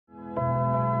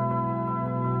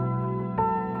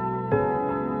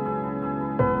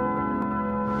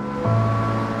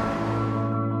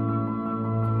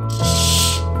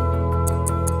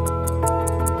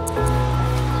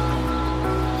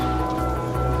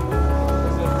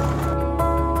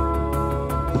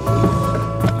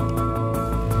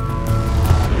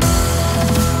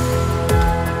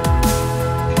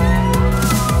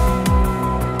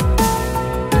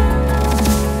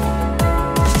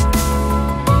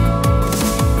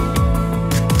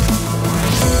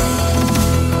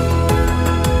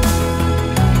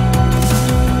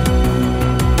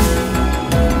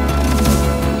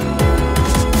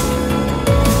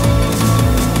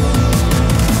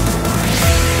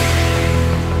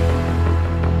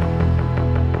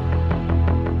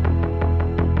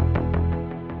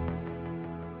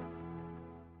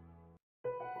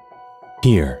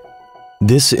Here,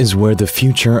 this is where the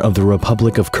future of the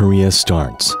Republic of Korea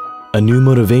starts. A new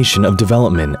motivation of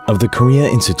development of the Korea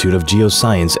Institute of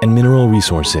Geoscience and Mineral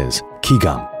Resources,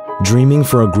 KIGAM, dreaming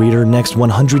for a greater next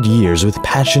 100 years with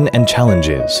passion and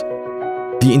challenges.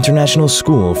 The International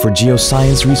School for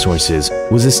Geoscience Resources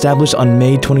was established on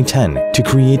May 2010 to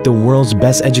create the world's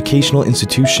best educational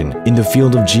institution in the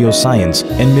field of geoscience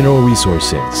and mineral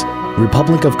resources.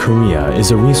 Republic of Korea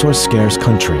is a resource-scarce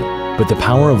country, but the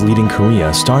power of leading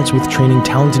Korea starts with training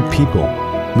talented people,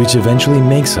 which eventually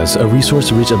makes us a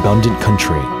resource-rich, abundant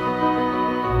country.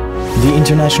 The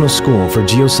International School for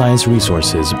Geoscience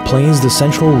Resources plays the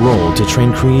central role to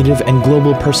train creative and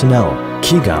global personnel.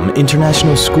 KIGAM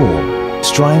International School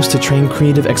strives to train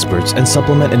creative experts and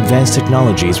supplement advanced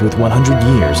technologies with 100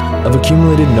 years of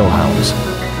accumulated know-hows.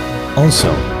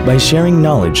 Also, by sharing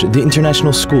knowledge, the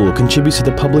International School contributes to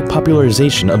the public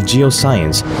popularization of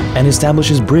geoscience and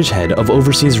establishes bridgehead of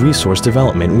overseas resource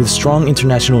development with strong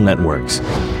international networks.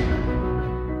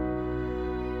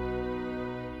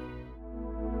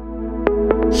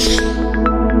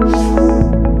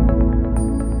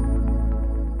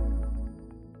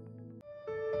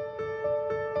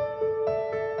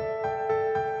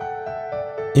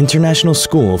 International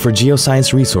School for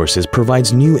Geoscience Resources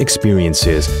provides new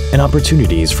experiences and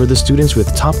opportunities for the students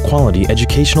with top-quality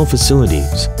educational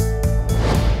facilities.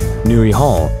 Nuri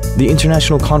Hall, the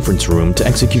International Conference Room to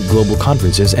execute global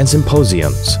conferences and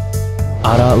symposiums.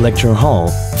 Ara Lecture Hall,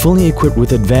 fully equipped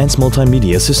with advanced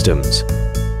multimedia systems.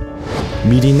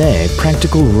 Mirine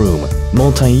Practical Room,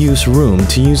 multi-use room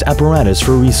to use apparatus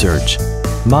for research.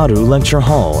 Maru Lecture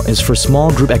Hall is for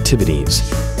small group activities.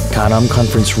 Karam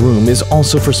Conference Room is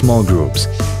also for small groups.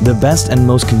 The best and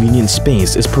most convenient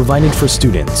space is provided for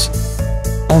students.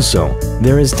 Also,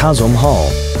 there is Tazom Hall,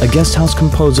 a guest house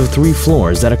composed of 3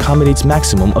 floors that accommodates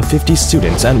maximum of 50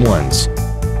 students at once.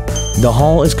 The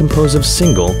hall is composed of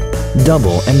single,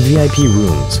 double, and VIP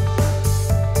rooms.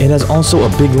 It has also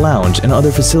a big lounge and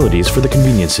other facilities for the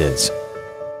conveniences.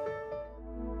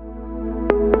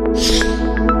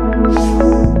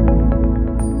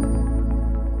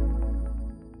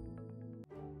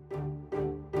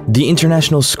 The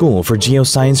International School for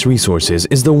Geoscience Resources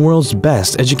is the world's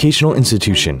best educational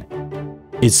institution.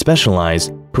 Its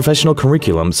specialized professional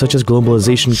curriculum such as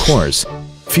Globalization Course,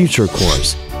 Future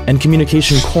Course, and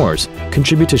Communication Course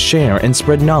contribute to share and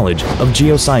spread knowledge of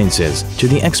geosciences to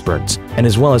the experts and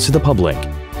as well as to the public.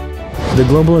 The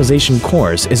Globalization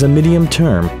Course is a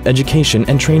medium-term education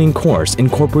and training course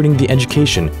incorporating the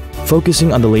education,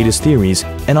 focusing on the latest theories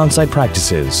and on-site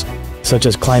practices, such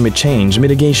as climate change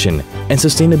mitigation and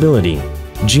sustainability,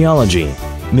 geology,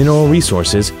 mineral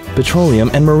resources,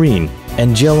 petroleum and marine,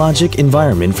 and geologic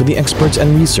environment for the experts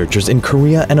and researchers in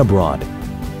Korea and abroad.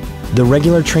 The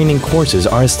regular training courses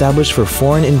are established for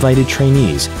foreign invited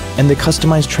trainees and the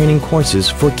customized training courses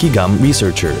for KIGAM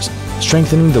researchers,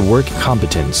 strengthening the work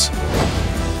competence.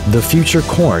 The Future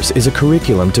Course is a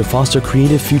curriculum to foster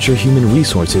creative future human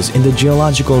resources in the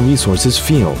geological resources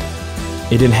field.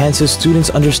 It enhances students'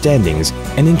 understandings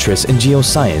and interests in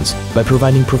geoscience by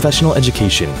providing professional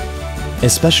education.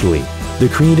 Especially, the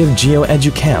Creative Geo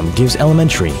Edu Camp gives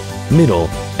elementary, middle,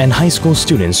 and high school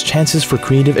students chances for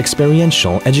creative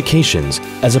experiential educations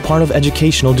as a part of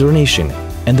educational donation,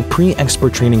 and the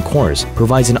Pre-Expert Training course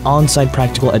provides an on-site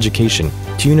practical education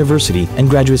to university and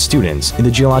graduate students in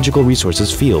the geological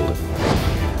resources field.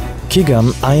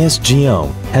 KIGAM IS-Geo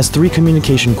has 3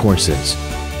 communication courses.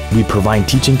 We provide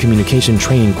teaching communication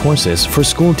training courses for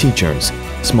school teachers,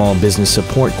 small business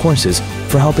support courses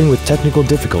for helping with technical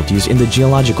difficulties in the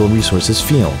geological resources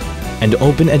field, and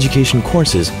open education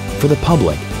courses for the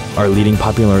public, our leading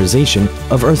popularization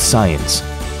of earth science.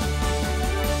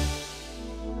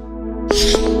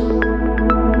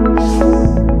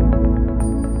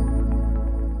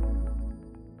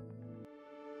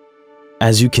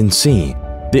 As you can see,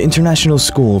 the International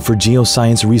School for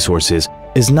Geoscience Resources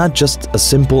is not just a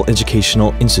simple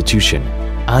educational institution.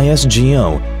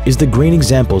 IS-Geo is the great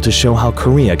example to show how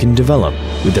Korea can develop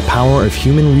with the power of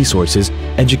human resources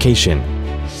education.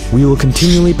 we will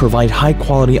continually provide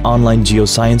high-quality online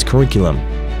geoscience curriculum.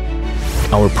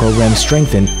 Our programs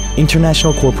strengthen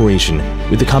international cooperation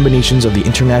with the combinations of the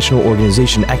international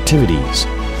organization activities.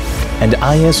 And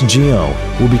IS-Geo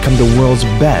will become the world's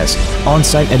best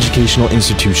on-site educational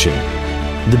institution.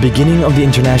 The beginning of the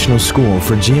International School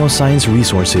for Geoscience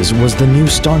Resources was the new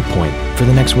start point for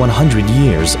the next 100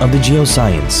 years of the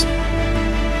geoscience.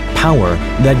 Power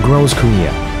that grows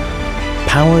Korea.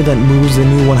 Power that moves the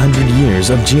new 100 years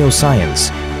of geoscience.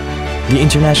 The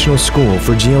International School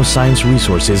for Geoscience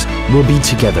Resources will be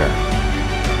together.